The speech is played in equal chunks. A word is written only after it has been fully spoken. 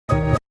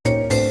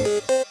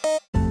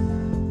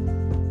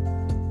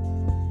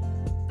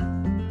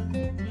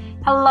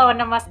Hello,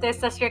 namaste,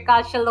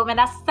 sasrikal, shalom, and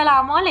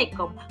assalamu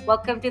alaikum.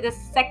 Welcome to the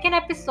second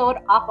episode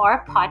of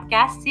our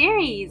podcast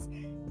series.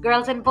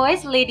 Girls and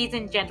boys, ladies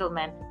and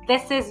gentlemen,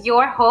 this is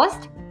your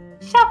host,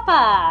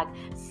 Shafaq.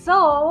 So,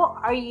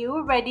 are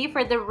you ready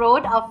for the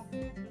road of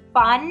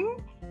fun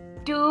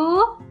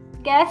to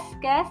guess,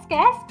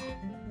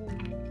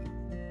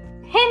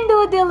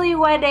 Hindu Dilli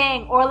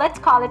wedding, or let's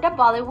call it a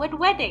Bollywood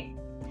wedding.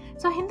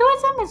 So,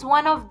 Hinduism is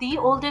one of the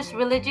oldest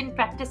religion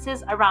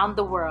practices around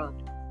the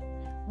world.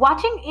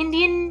 Watching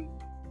Indian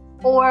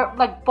or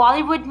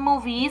Bollywood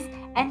movies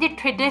and the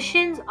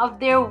traditions of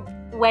their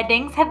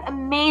weddings have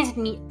amazed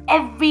me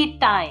every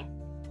time.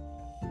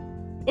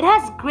 It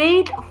has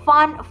great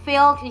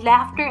fun-filled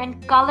laughter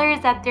and colors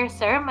at their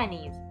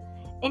ceremonies.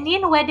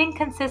 Indian wedding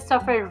consists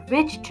of a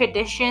rich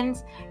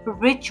traditions,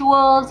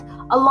 rituals,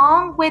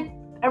 along with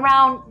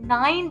around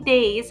 9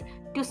 days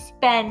to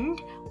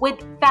spend with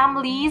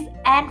families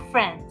and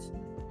friends.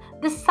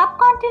 The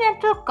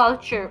subcontinental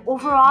culture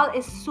overall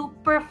is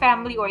super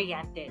family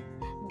oriented.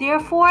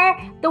 Therefore,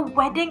 the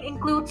wedding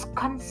includes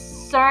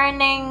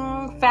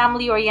concerning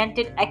family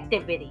oriented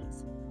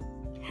activities.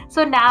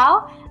 So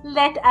now,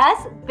 let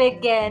us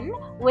begin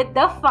with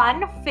the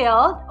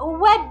fun-filled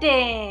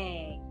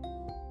wedding.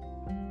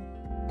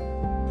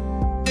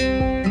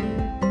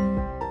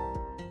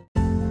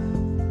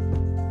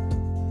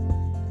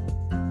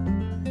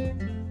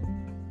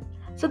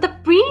 So the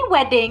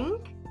pre-wedding,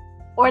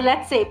 or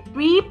let's say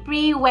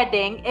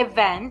pre-wedding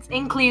events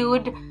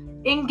include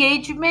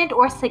engagement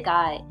or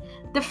sagai.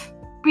 The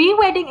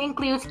pre-wedding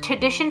includes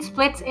tradition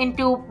splits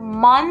into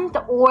month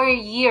or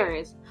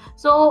years.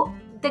 So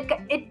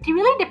it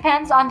really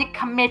depends on the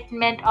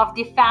commitment of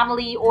the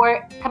family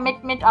or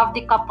commitment of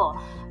the couple.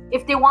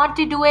 If they want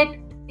to do it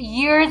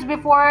years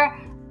before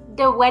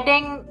the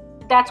wedding,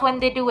 that's when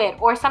they do it,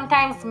 or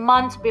sometimes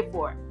months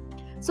before.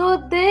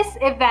 So this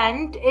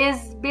event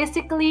is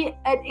basically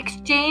an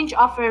exchange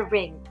of a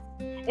ring.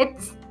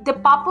 It's the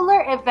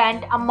popular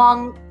event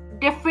among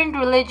different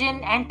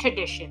religion and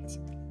traditions.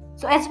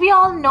 So as we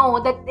all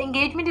know that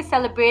engagement is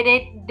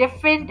celebrated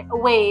different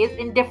ways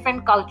in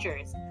different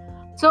cultures.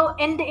 So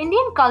in the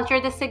Indian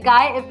culture, the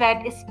Sagai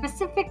event is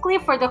specifically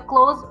for the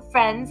close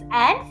friends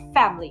and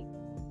family.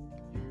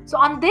 So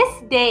on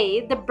this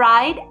day, the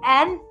bride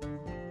and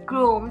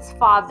groom's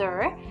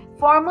father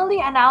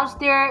formally announced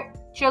their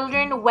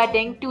children's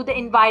wedding to the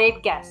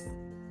invited guests.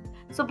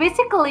 So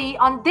basically,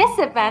 on this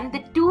event,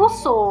 the two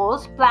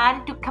souls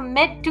plan to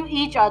commit to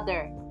each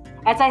other,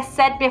 as I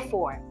said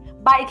before,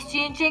 by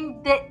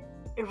exchanging the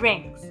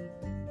rings.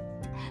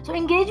 So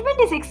engagement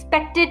is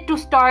expected to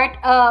start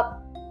a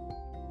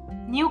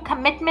new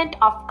commitment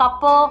of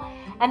couple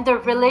and the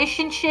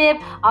relationship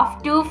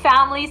of two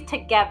families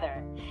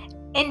together.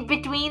 In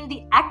between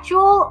the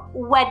actual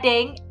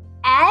wedding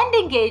and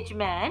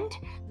engagement,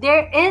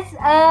 there is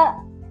a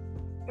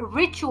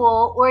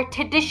ritual or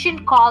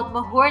tradition called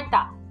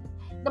muhurta.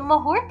 The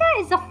muhurta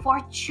is a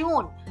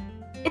fortune.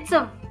 It's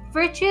a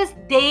virtuous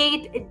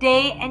date,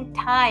 day, and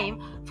time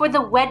for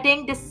the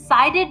wedding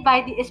decided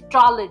by the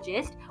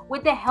astrologist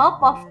with the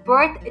help of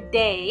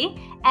birthday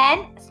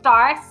and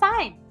star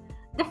sign.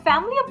 The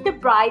family of the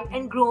bride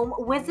and groom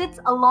visits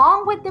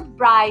along with the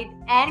bride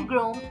and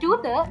groom to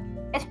the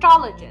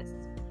astrologist.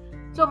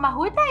 So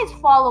muhurta is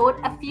followed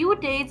a few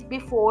days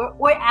before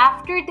or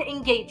after the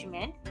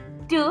engagement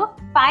to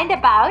find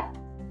about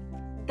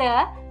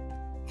the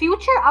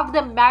future of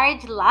the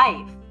marriage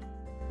life.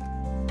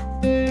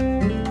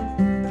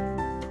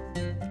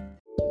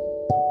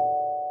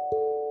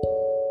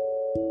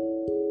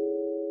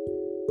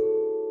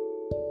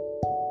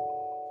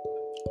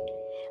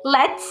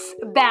 Let's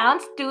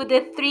bounce to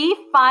the 3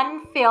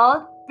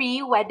 fun-filled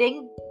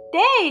pre-wedding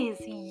days.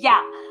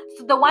 Yeah,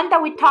 so the one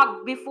that we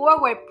talked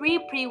before were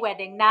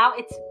pre-wedding. Now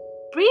it's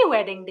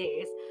pre-wedding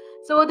days.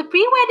 So the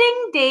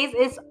pre-wedding days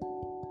is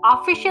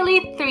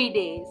officially 3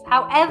 days.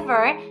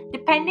 However,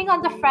 depending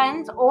on the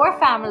friends or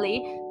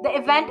family, the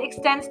event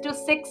extends to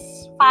 6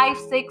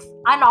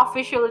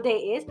 unofficial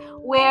days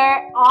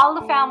where all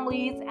the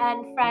families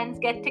and friends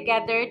get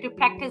together to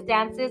practice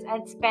dances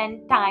and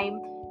spend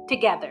time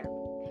together.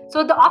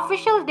 So the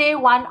official day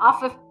one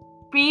of a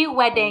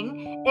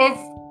pre-wedding is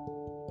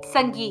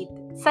Sangeet.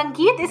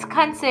 Sangeet is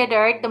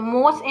considered the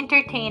most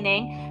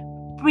entertaining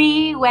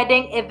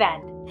pre-wedding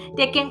event,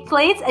 taking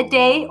place a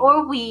day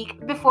or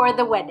week before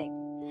the wedding.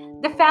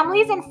 The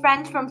families and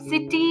friends from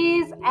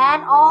cities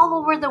and all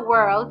over the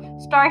world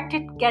start to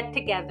get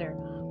together.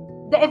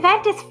 The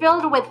event is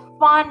filled with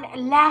fun,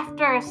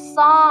 laughter,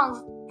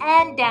 songs,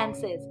 and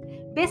dances.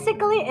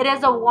 Basically, it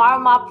is a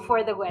warm-up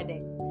for the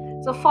wedding.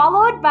 So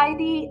followed by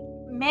the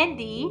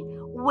Mehndi,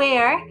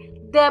 where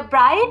the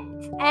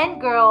brides and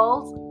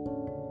girls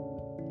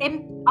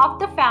of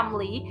the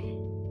family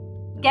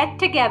get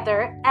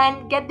together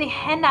and get the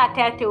henna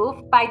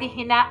tattoo by the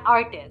henna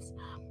artist.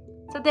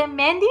 So the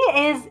Mehndi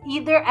is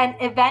either an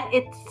event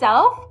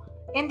itself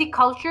in the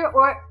culture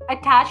or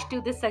attached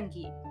to the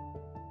Sangeet.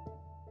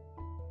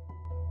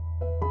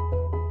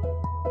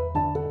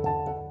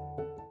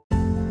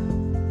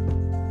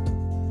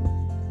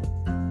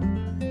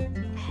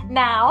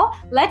 Now,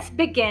 let's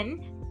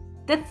begin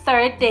the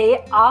third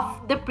day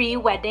of the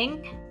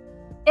pre-wedding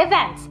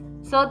events.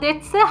 So,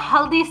 it's a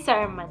haldi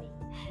ceremony.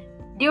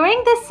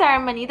 During this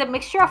ceremony, the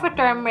mixture of a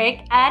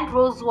turmeric and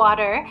rose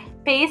water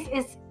paste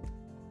is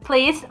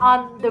placed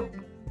on the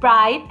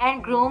bride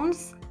and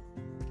groom's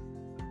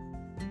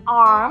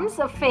arms,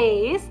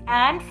 face,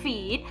 and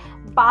feet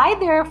by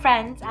their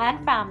friends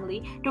and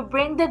family to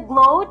bring the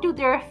glow to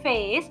their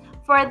face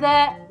for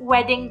the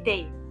wedding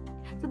day.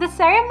 So the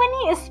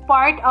ceremony is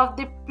part of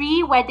the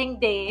pre-wedding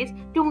days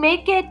to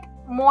make it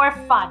more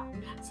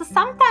fun. So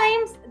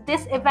sometimes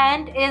this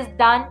event is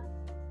done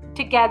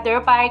together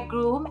by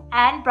groom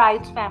and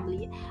bride's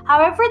family.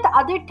 However, the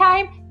other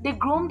time the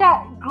groom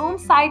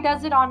side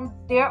does it on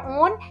their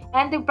own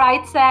and the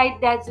bride side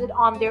does it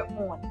on their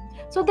own.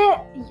 So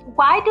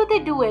why do they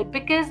do it?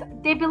 Because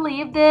they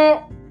believe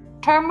the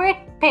turmeric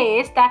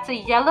paste, that's a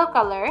yellow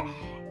color,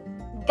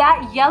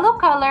 that yellow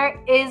color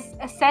is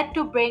said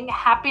to bring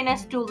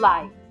happiness to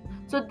life.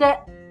 So the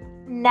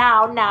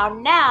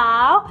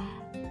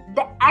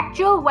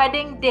actual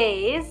wedding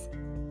days,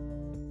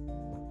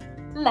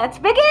 let's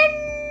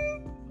begin.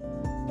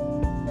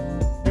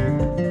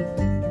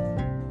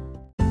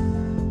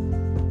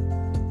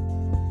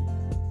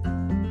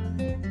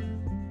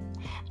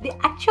 The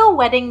actual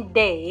wedding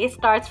day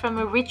starts from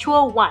a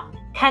ritual 1,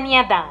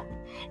 Kanyadan.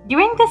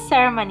 During the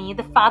ceremony,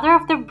 the father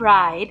of the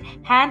bride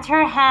hands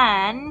her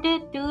hand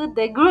to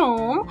the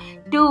groom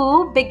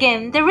to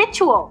begin the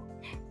ritual.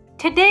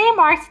 Today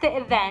marks the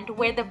event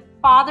where the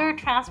father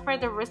transfers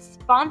the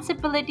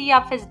responsibility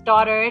of his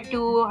daughter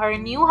to her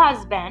new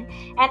husband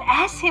and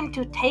asks him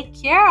to take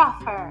care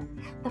of her.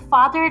 The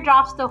father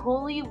drops the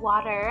holy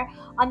water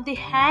on the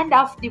hand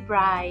of the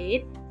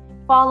bride,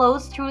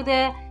 follows through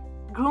the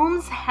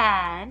groom's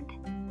hand.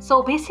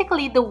 So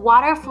basically, the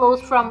water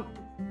flows from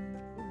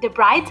the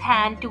bride's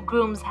hand to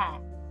groom's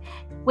hand.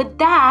 With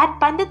that,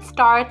 Pandit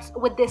starts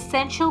with the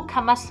essential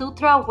Kama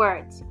Sutra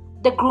words.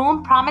 The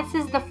groom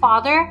promises the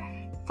father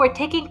for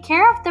taking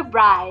care of the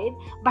bride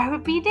by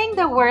repeating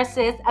the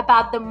verses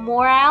about the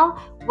moral,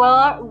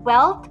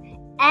 wealth,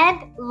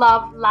 and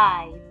love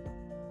life.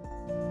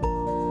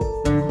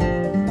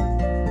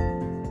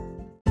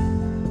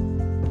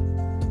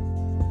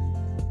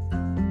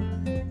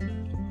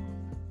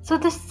 So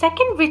the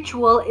second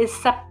ritual is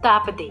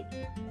Saptapadi.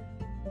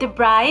 The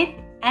bride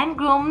and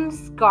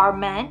groom's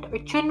garment or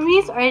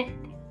chunris are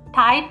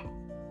tied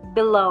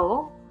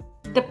below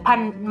the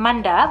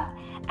mandap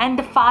and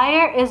the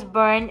fire is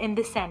burned in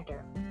the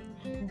center.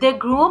 The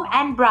groom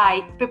and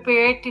bride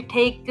prepare to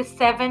take the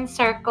 7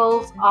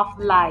 circles of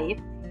life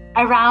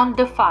around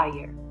the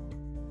fire.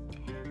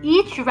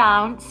 Each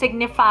round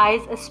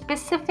signifies a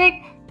specific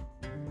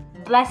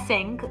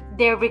blessing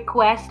they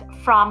request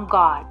from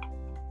God,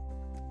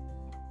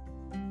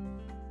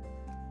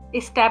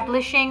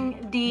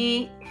 establishing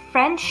the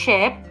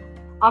friendship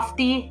of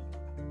the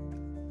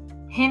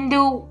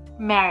Hindu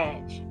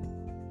marriage.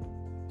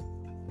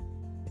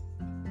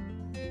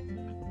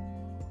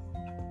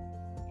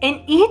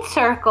 In each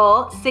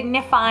circle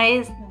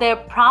signifies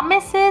the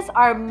promises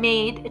are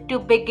made to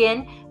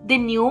begin the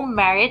new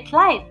married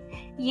life.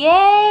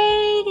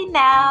 Yay!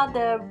 Now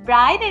the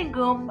bride and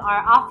groom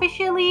are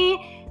officially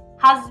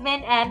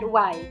husband and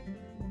wife.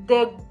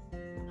 The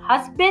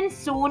husband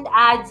soon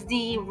adds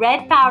the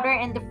red powder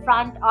in the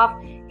front of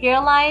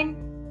hairline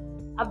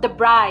of the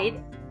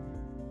bride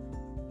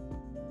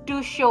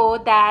to show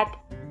that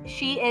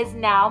she is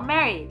now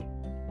married.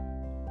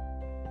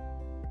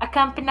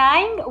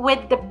 Accompanying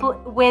with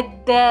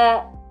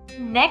the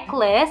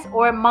necklace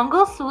or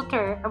Mangal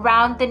Sutra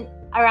around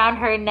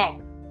her neck.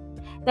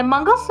 The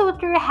Mangal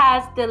Sutra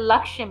has the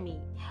Lakshmi,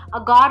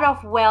 a god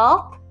of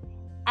wealth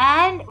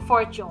and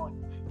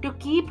fortune, to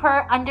keep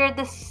her under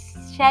the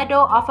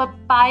shadow of a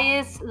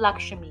pious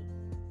Lakshmi.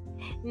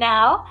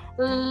 Now,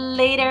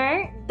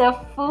 later, the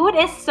food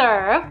is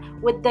served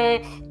with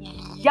the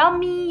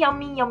yummy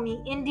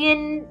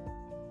Indian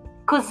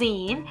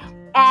cuisine,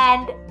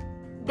 and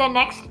the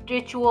next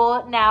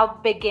ritual now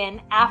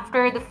begin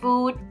after the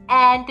food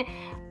and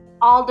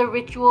all the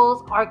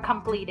rituals are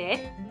completed.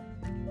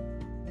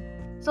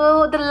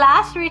 So the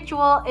last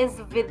ritual is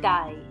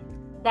Vidai.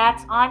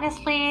 That's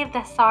honestly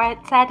the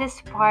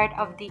saddest part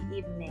of the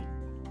evening.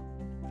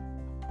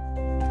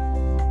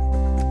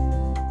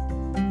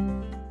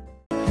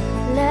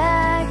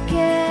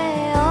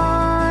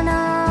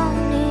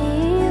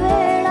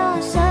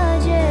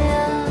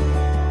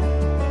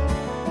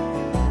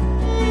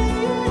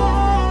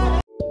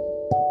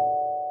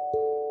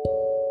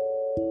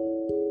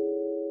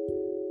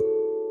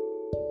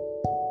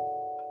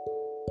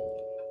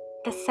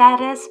 The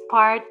saddest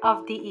part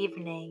of the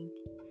evening,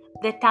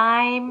 the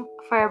time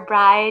for a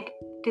bride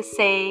to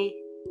say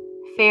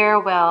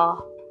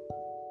farewell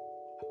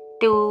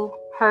to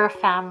her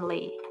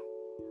family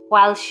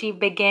while she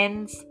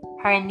begins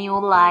her new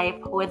life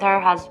with her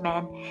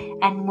husband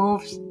and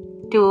moves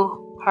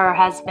to her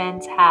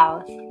husband's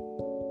house.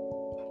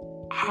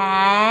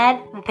 And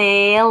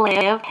they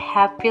lived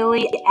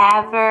happily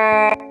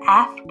ever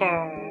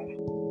after.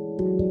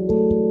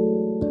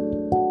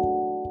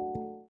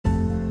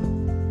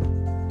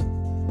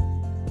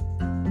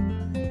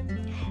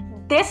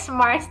 this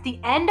marks the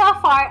end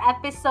of our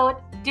episode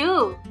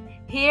 2.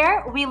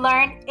 Here we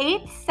learn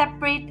 8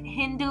 separate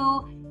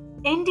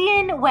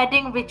Hindu-Indian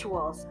wedding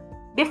rituals.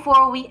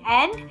 Before we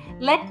end,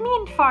 let me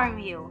inform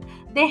you.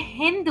 The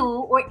Hindu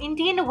or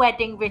Indian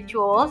wedding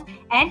rituals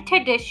and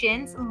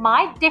traditions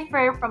might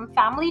differ from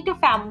family to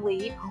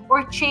family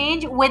or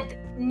change with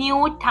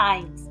new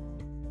times.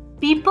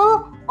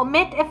 People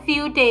omit a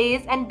few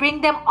days and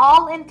bring them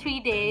all in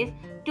 3 days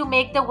to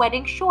make the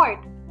wedding short.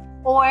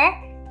 Or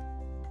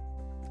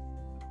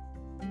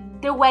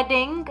the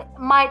wedding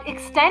might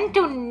extend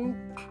to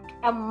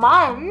a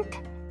month.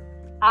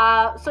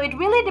 So it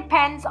really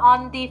depends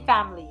on the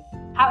family.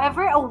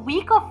 However, a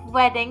week of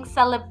wedding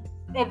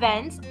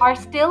events are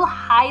still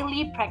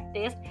highly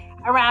practiced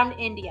around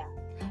India.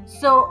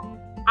 So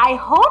I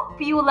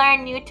hope you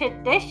learn new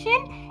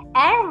tradition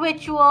and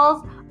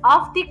rituals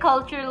of the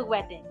cultural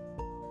wedding.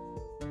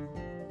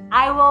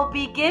 I will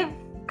be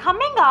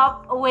coming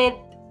up with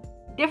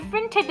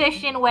different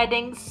tradition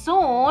weddings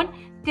soon.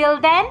 Till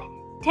then,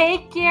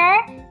 take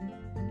care.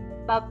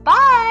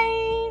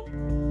 Bye-bye.